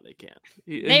like, nah, they can't.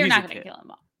 They're He's not a gonna kid. kill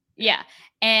him all. Yeah.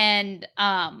 And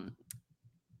oh,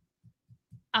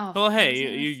 Well, what hey, was I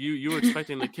gonna say? you were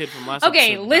expecting the kid from last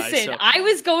Okay, episode to die, listen, so- I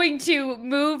was going to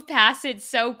move past it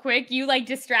so quick. You like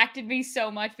distracted me so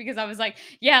much because I was like,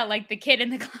 yeah, like the kid in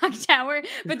the clock tower,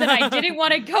 but then I didn't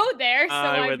want to go there. So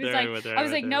I I went was there, like, I went there, I I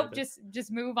was went like, there, I nope, went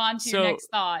just move on to So- your next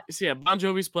thought. So yeah, Bon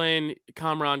Jovi's playing.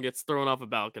 Kamran gets thrown off a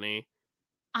balcony.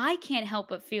 I can't help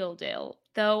but feel, Dill,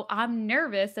 though I'm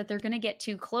nervous that they're gonna get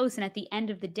too close, and at the end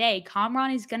of the day,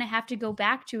 Kamran is gonna have to go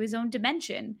back to his own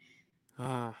dimension.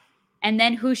 And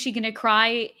then who's she gonna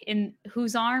cry in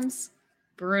whose arms?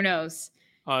 Bruno's.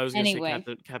 I was gonna Anyway.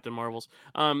 say Captain Marvel's.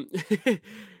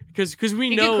 Because we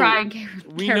You could know cry in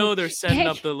we Carol- know they're setting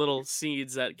up the little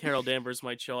seeds that Carol Danvers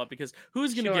might show up. Because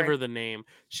who's gonna give Sure. her the name?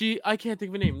 I can't think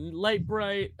of a name. Light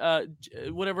Bright,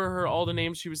 whatever all the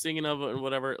names she was thinking of and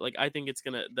whatever. Like I think it's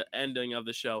the ending of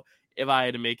the show, if I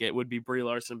had to make it, would be Brie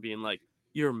Larson being like,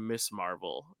 "You're Miss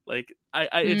Marvel." Like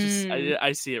I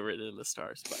see it written in the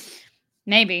stars. But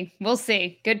Maybe. We'll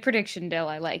see. Good prediction, Dill.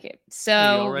 I like it. I'll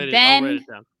So write it then,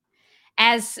 down.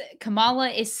 as Kamala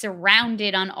is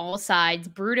surrounded on all sides,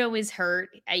 Bruno is hurt.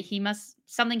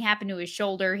 Something happened to his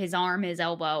shoulder, his arm, his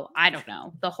elbow. I don't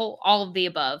know. All of the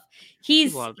above.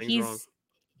 There's a lot of things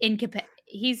wrong.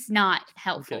 He's not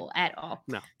helpful at all.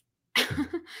 No.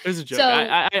 It was a joke. So-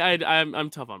 I'm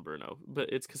tough on Bruno,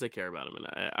 but it's because I care about him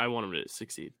and I want him to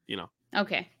succeed. You know.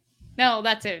 Okay. No,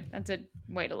 that's a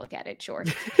way to look at it. Sure.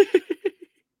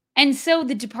 And so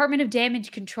the Department of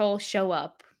Damage Control show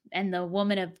up, and the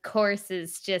woman, of course,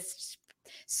 is just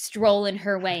strolling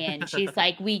her way in. She's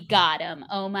like, "We got him.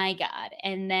 Oh my God."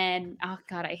 And then, oh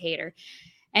God, I hate her.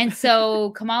 And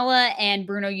so Kamala and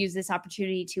Bruno use this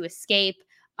opportunity to escape.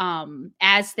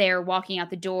 As they're walking out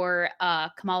the door,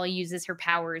 Kamala uses her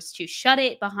powers to shut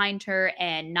it behind her,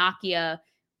 and Nakia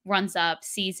runs up,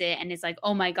 sees it, and is like,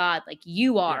 "Oh my God, like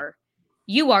you are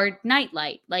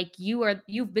Nightlight. Like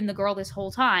you've been the girl this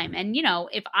whole time." And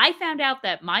if I found out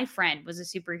that my friend was a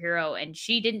superhero and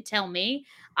she didn't tell me,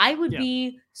 I would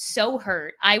be so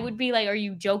hurt. I would be like, "Are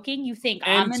you joking? You think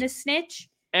I'm gonna snitch?"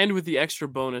 And with the extra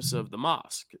bonus of the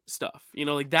mosque stuff,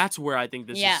 like that's where I think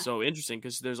this Yeah. is so interesting,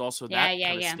 because there's also Yeah, that yeah,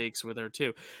 kind of yeah. stakes with her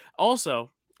too.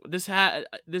 Also, this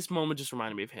moment just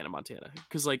reminded me of Hannah Montana,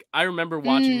 because like I remember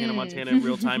watching Hannah Montana in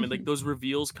real time, and like those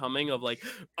reveals coming of like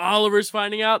Oliver's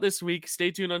finding out this week.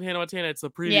 Stay tuned on Hannah Montana. It's the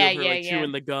preview Yeah, of her yeah, like yeah.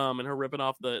 chewing the gum and her ripping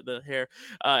off the hair.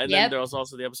 And then Yep. there was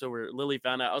also the episode where Lily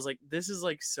found out. I was like, this is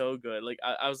like so good. Like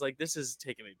I was like, this is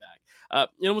taking me back.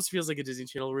 It almost feels like a Disney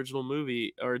Channel original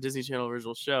movie or a Disney Channel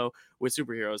original show with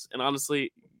superheroes. And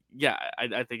honestly, yeah,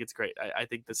 I think it's great. I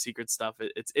think the secret stuff,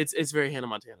 it's very Hannah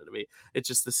Montana to me. It's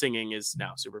just the singing is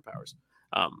now superpowers.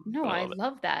 No, but I love it.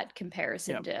 love that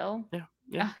comparison, Yeah. Dill. Yeah,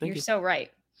 Ah, thank you're you. so right.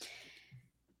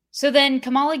 So then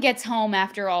Kamala gets home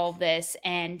after all of this,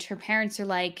 and her parents are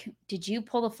like, "Did you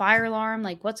pull the fire alarm?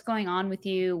 Like, what's going on with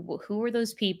you? Who are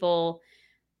those people?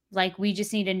 Like, we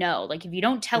just need to know. Like, if you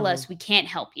don't tell us, we can't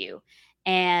help you."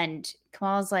 And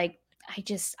Kamala's like,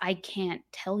 I can't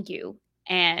tell you.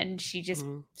 And she just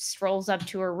Mhm. strolls up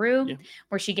to her room Yeah.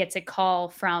 where she gets a call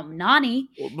from Nani.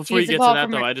 Well, before you gets a get call to that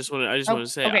from though, her- I just want Oh, to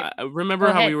say, okay. I remember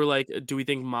Go how we ahead. were like, do we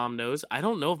think mom knows? I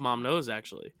don't know if mom knows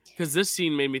actually, because this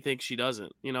scene made me think she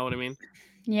doesn't. You know what I mean?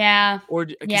 Yeah. Or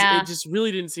because Yeah. it just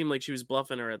really didn't seem like she was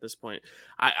bluffing her at this point.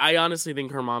 I honestly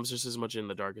think her mom's just as much in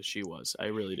the dark as she was. I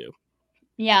really do.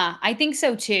 Yeah, I think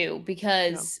so too,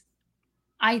 because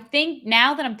I think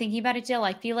now that I'm thinking about it, Jill,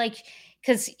 I feel like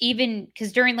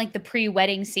because during like the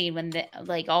pre-wedding scene when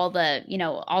all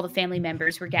the family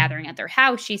members were gathering at their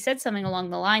house, she said something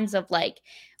along the lines of like,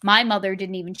 "My mother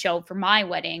didn't even show up for my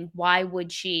wedding. Why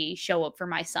would she show up for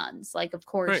my son's? Like, of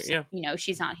course, Right, yeah.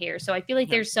 she's not here." So I feel like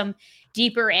Yeah. there's some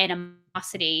deeper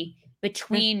animosity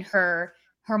between her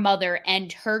mother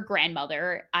and her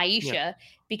grandmother, Aisha,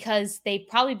 because they've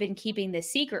probably been keeping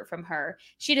this secret from her.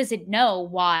 She doesn't know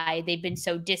why they've been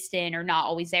so distant or not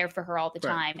always there for her all the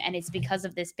Right. time. And it's because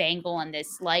of this bangle and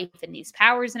this life and these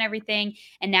powers and everything.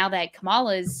 And now that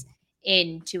Kamala's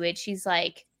into it, she's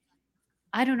like,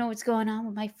 "I don't know what's going on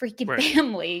with my freaking Right.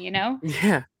 family,"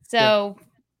 Yeah. So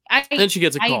Then she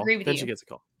gets a I call. agree with Then you. she gets a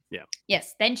call. Yeah.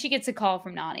 Yes. Then she gets a call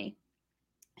from Nani,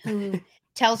 who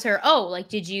tells her, "Oh, like,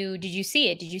 did you see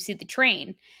it? Did you see the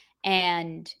train?"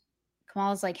 And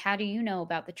Kamala's like, how do you know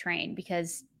about the train?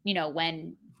 Because,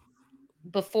 when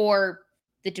before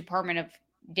the Department of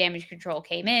Damage Control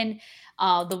came in,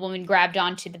 the woman grabbed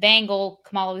onto the bangle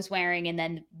Kamala was wearing, and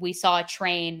then we saw a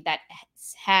train that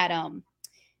had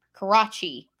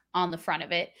Karachi on the front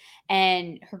of it.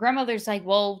 And her grandmother's like,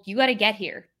 well, you got to get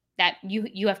here. That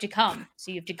you have to come.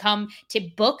 So you have to come to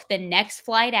book the next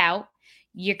flight out.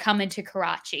 You're coming to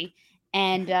Karachi.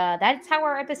 And that's how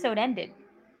our episode ended.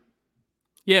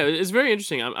 Yeah, it's very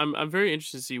interesting. I'm very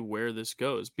interested to see where this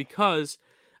goes because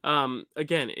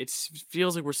again, it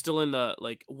feels like we're still in the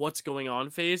like what's going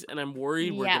on phase, and I'm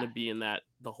worried we're Yeah. gonna be in that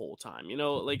the whole time. You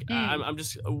know, like Mm. I'm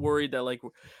just worried that like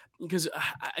because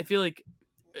I feel like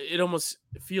it almost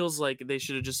feels like they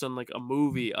should have just done like a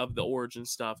movie of the origin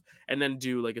stuff and then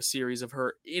do like a series of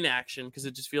her in action, because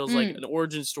it just feels like Mm. an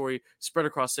origin story spread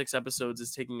across 6 episodes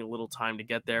is taking a little time to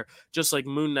get there. Just like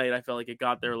Moon Knight, I felt like it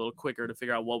got there a little quicker to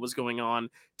figure out what was going on,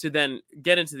 to then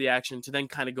get into the action, to then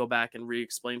kind of go back and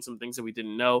re-explain some things that we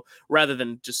didn't know, rather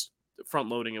than just front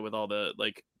loading it with all the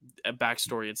like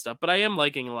backstory and stuff. But I am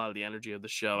liking a lot of the energy of the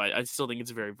show. I still think it's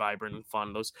very vibrant and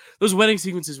fun. Those wedding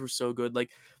sequences were so good.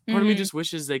 Like part of me Mhm. just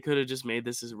wishes they could have just made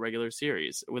this as a regular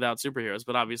series without superheroes.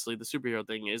 But obviously the superhero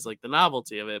thing is like the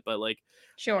novelty of it. But like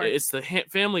Sure. it's the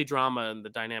family drama and the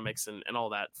dynamics and all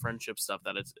that friendship stuff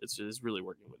that it's just really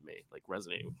working with me, like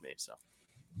resonating with me. So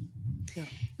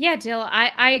Yeah, Dill,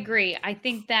 I agree. I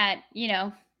think that,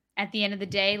 at the end of the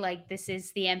day, like this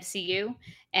is the MCU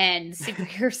and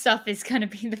superhero stuff is going to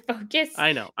be the focus.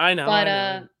 I know, I know, But I know,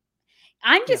 I know.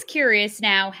 I'm Yeah. just curious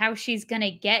now how she's going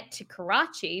to get to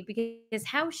Karachi, because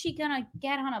how is she going to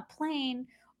get on a plane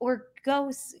or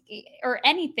or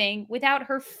anything without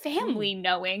her Hmm. family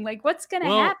knowing? Like what's going to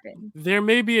Well, happen? there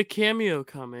may be a cameo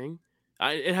coming.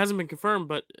 It hasn't been confirmed,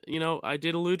 but I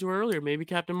did allude to her earlier. Maybe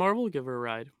Captain Marvel will give her a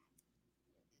ride.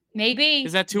 Is Maybe,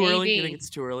 that too early? You think maybe. it's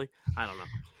too early? I don't know.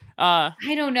 Uh,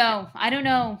 I don't yeah. know. I don't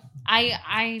know.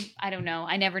 I don't know.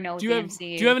 I never know with the Do you have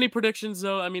MCU. any predictions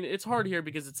though? I mean, it's hard here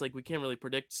because it's like we can't really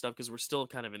predict stuff because we're still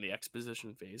kind of in the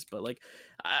exposition phase. But like,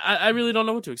 I really don't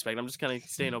know what to expect. I'm just kind of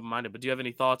staying open minded. But do you have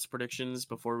any thoughts, predictions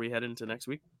before we head into next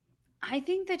week? I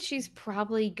think that she's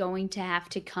probably going to have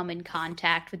to come in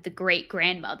contact with the great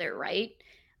grandmother, right?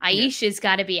 Yeah. Aisha's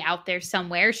got to be out there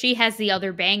somewhere. She has the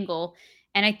other bangle.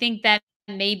 And I think that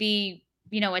maybe,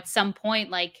 at some point,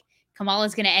 like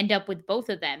Kamala's going to end up with both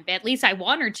of them. But at least I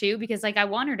want her to, because like I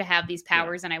want her to have these Yeah.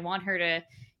 powers and I want her to,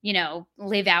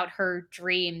 live out her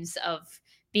dreams of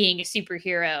being a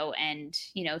superhero and,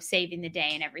 saving the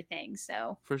day and everything.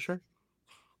 So, For sure.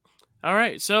 All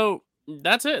right, so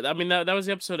that's it. I mean, that was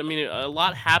the episode. I mean, a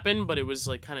lot happened, but it was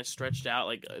like kind of stretched out.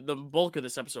 Like the bulk of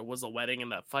this episode was the wedding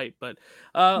and that fight, but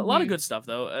a lot of mhm. good stuff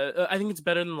though. I think it's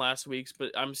better than last week's,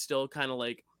 but I'm still kind of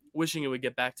like wishing it would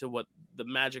get back to what the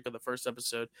magic of the first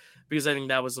episode, because I think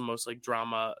that was the most like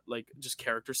drama, like just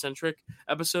character centric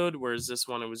episode. Whereas this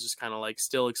one, it was just kind of like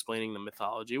still explaining the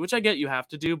mythology, which I get you have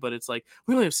to do, but it's like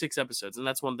we only have 6 episodes, and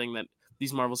that's one thing that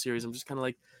these Marvel series, I'm just kind of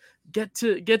like get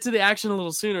to the action a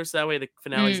little sooner, so that way the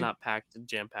finale's Mm, not packed and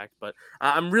jam packed. But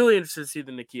I'm really interested to see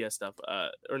the Nakia stuff,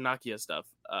 or Nakia stuff.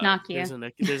 Nakia.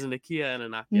 There's a Nakia and a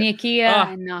Nakia. Nikia Uh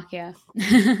and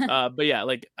Nakia. but yeah,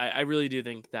 like I really do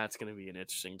think that's gonna be an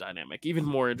interesting dynamic, even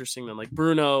more interesting than like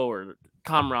Bruno or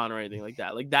Kamran or anything like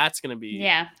that. Like that's gonna be,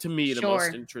 Yeah, to me, the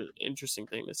most sure. interesting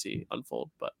thing to see unfold.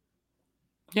 But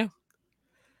yeah.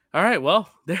 All right, well,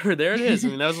 there it is. I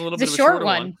mean, that was a little It's a bit of a short shorter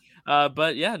one. one.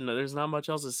 But yeah, no, there's not much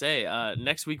else to say.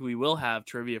 Next week we will have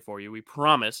trivia for you, we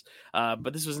promise.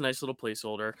 But this was a nice little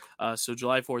placeholder. So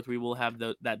July 4th we will have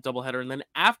that doubleheader, and then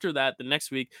after that, the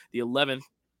next week, the 11th.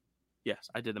 Yes,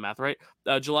 I did the math right.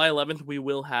 July 11th we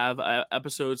will have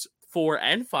episodes 4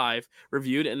 and 5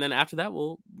 reviewed, and then after that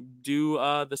we'll do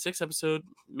the 6th episode.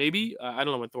 Maybe I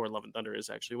don't know when Thor: Love and Thunder is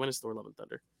actually. When is Thor: Love and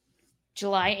Thunder?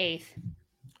 July 8th.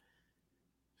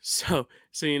 So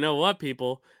you know what,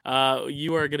 people?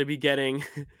 You are gonna be getting.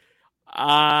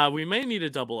 We may need to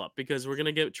double up because we're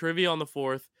gonna get trivia on the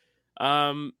 4th.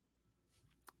 Um,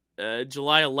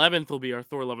 July 11th will be our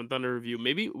Thor: Love and Thunder review.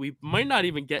 Maybe we might not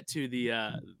even get to the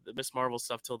Miss Marvel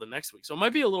stuff till the next week, so it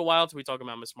might be a little while till we talk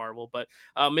about Miss Marvel. But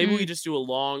maybe we Mm, just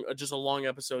do just a long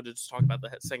episode to just talk about the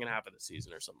second half of the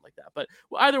season or something like that. But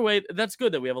either way, that's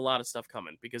good that we have a lot of stuff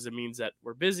coming, because it means that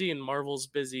we're busy and Marvel's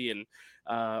busy, and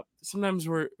sometimes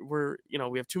we're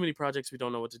we have too many projects we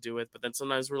don't know what to do with. But then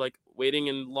sometimes we're like waiting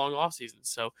in long off seasons,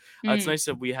 so it's mm. nice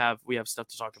that we have stuff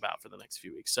to talk about for the next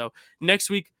few weeks. So next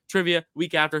week trivia,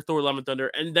 week after Thor: Love and Thunder,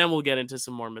 and then we'll get into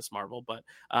some more Miss Marvel. But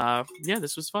yeah,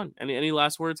 this was fun. Any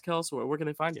last words, Kels? Where can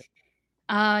I find you?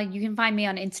 You can find me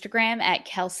on Instagram at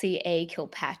Kelsey A.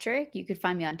 Kilpatrick. You could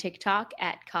find me on TikTok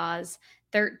at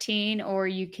Cause13, or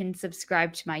you can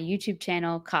subscribe to my YouTube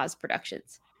channel, Cause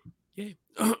Productions. Yay.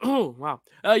 Oh, wow.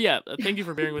 Thank you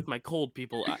for bearing with my cold,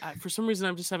 people. For some reason,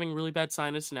 I'm just having really bad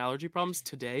sinus and allergy problems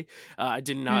today. I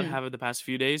did not have it the past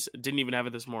few days. Didn't even have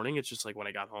it this morning. It's just like when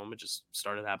I got home, it just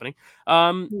started happening.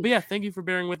 But yeah, thank you for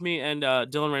bearing with me. And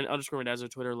Dylan _Randazzo,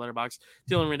 Twitter, Letterboxd,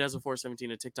 Dylan Randazzo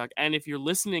 417 at TikTok. And if you're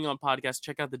listening on podcast,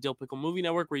 check out the Dill Pickle Movie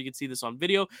Network, where you can see this on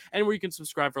video and where you can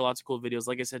subscribe for lots of cool videos.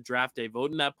 Like I said, draft day,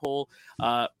 vote in that poll.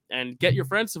 And get your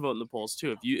friends to vote in the polls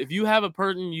too. If you have a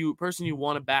person you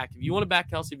want to back, if you want to back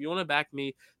Kelsey, if you want to back me,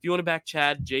 if you want to back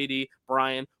Chad, JD,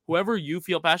 Brian, whoever you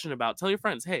feel passionate about, tell your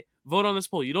friends, hey, vote on this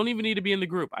poll. You don't even need to be in the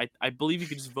group. I believe you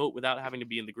can just vote without having to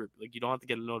be in the group. Like, you don't have to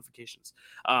get notifications.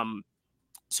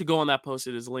 So go on that post.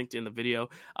 It is linked in the video.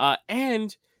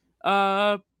 And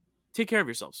take care of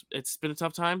yourselves. It's been a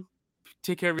tough time.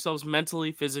 Take care of yourselves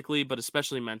mentally, physically, but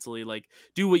especially mentally. Like,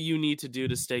 do what you need to do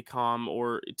to stay calm,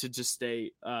 or to just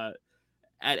stay at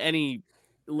any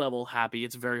level happy.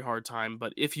 It's a very hard time,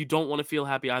 but if you don't want to feel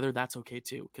happy either, that's okay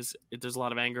too, because there's a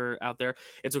lot of anger out there.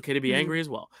 It's okay to be angry as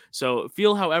well. So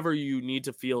feel however you need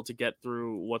to feel to get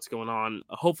through what's going on.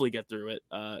 Hopefully get through it.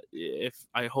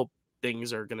 I hope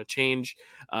things are going to change.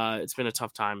 It's been a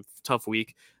tough time, tough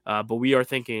week, but we are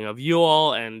thinking of you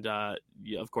all. And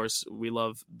of course, we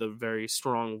love the very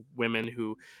strong women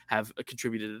who have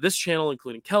contributed to this channel,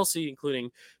 including Kelsey,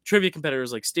 including trivia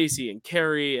competitors like Stacy and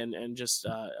Carrie, and just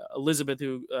Elizabeth,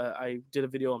 who I did a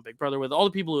video on Big Brother with. All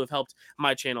the people who have helped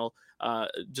my channel,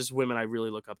 just women I really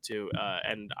look up to.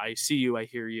 And I see you, I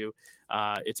hear you.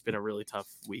 It's been a really tough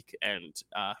week, and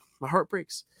my heart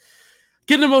breaks.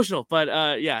 Getting emotional, but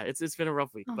it's been a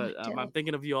rough week. But I'm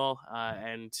thinking of you all,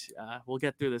 and we'll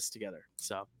get through this together.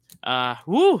 So,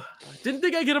 didn't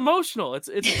think I'd get emotional. It's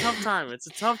a tough time. It's a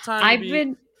tough time. I've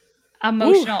been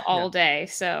emotional all day,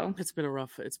 so it's been a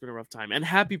rough time. And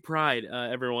happy Pride,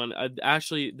 everyone.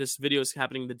 Actually, this video is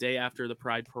happening the day after the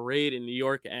Pride Parade in New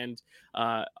York, and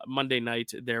Monday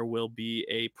night there will be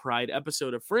a Pride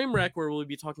episode of Frame Wreck, where we'll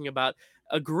be talking about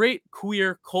a great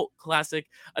queer cult classic,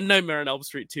 A Nightmare on Elm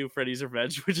Street 2, Freddy's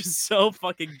Revenge, which is so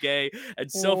fucking gay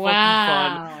and so fucking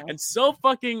fun and so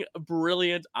fucking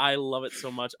brilliant. I love it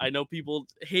so much. I know people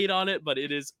hate on it, but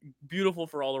it is beautiful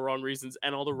for all the wrong reasons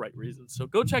and all the right reasons. So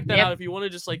go check that out if you want to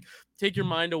just like take your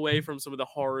mind away from some of the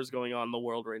horrors going on in the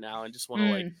world right now and just want to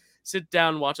like sit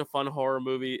down and watch a fun horror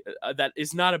movie that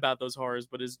is not about those horrors,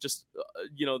 but is just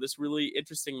this really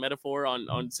interesting metaphor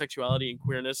on sexuality and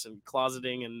queerness and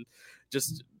closeting, and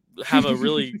just have a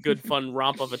really good fun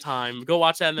romp of a time. Go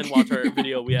watch that and then watch our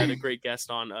video. We had a great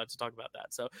guest on to talk about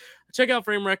that. So check out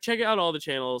Frame Wreck, check out all the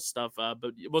channel stuff, but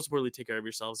most importantly, take care of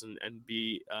yourselves and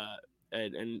be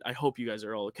and I hope you guys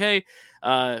are all okay.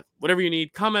 Whatever you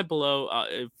need, comment below.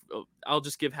 I'll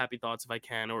just give happy thoughts if I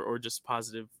can, or just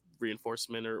positive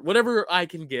reinforcement, or whatever I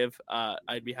can give.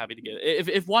 I'd be happy to give.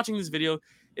 If watching this video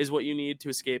is what you need to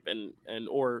escape and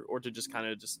or to just kind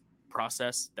of just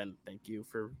process, then thank you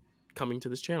for coming to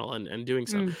this channel and doing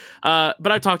so.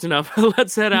 But I've talked enough.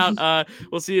 Let's head out.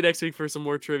 We'll see you next week for some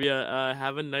more trivia.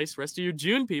 Have a nice rest of your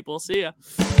June, people. See ya.